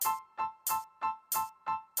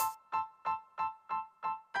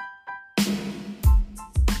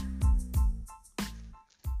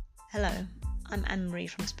Hello, I'm Anne-Marie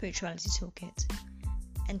from Spirituality Toolkit,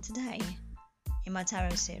 and today, in my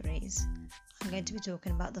tarot series, I'm going to be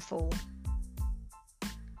talking about the Fool.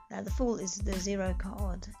 Now, the Fool is the 0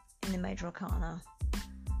 card in the Major Arcana.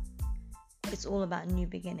 It's all about new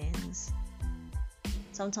beginnings.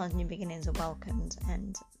 Sometimes new beginnings are welcomed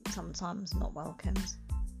and sometimes not welcomed.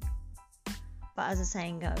 But as the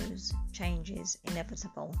saying goes, change is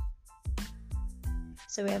inevitable.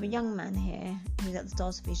 So we have a young man here who's at the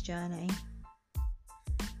start of his journey.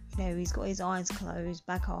 He's got his eyes closed,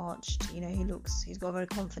 back arched. He's got a very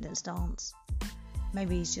confident stance.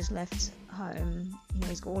 Maybe he's just left home.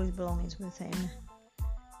 He's got all his belongings with him.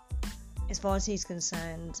 As far as he's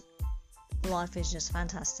concerned, life is just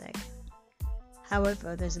fantastic.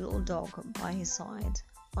 However, there's a little dog by his side,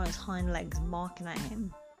 on his hind legs, barking at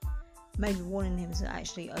him, maybe warning him to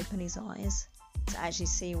actually open his eyes, to actually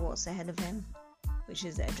see what's ahead of him, which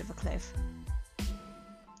is the edge of a cliff.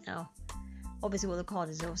 Now, obviously what the card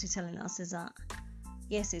is obviously telling us is that,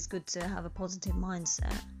 yes, it's good to have a positive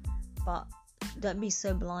mindset, but don't be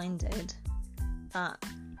so blinded that,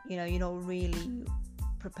 you're not really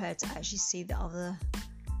prepared to actually see the other,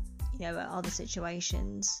 other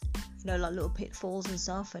situations, like little pitfalls and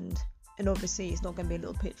stuff, and obviously it's not going to be a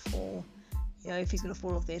little pitfall, if he's going to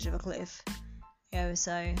fall off the edge of a cliff,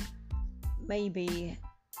 so maybe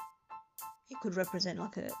it could represent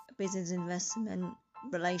like a business investment,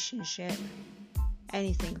 relationship,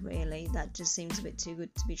 anything really that just seems a bit too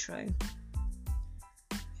good to be true.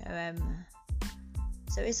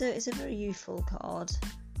 So it's a very youthful card,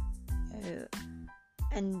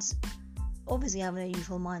 and obviously having a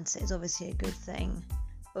youthful mindset is obviously a good thing,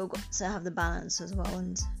 but we've got to have the balance as well,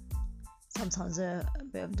 and sometimes a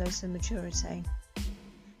bit of dose of maturity.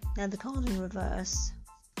 Now the card in reverse,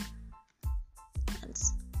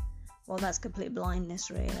 that's complete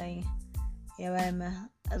blindness really.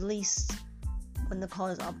 At least when the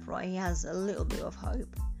card is upright, he has a little bit of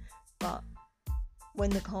hope, but when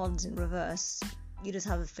the card's in reverse, you just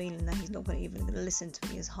have a feeling that he's not even going to listen to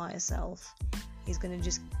his higher self. He's going to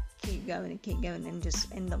just keep going and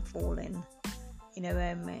just end up falling,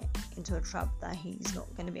 into a trap that he's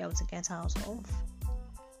not going to be able to get out of.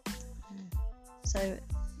 So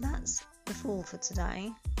that's the Fool for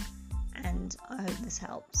today, and I hope this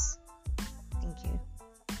helps. Thank you.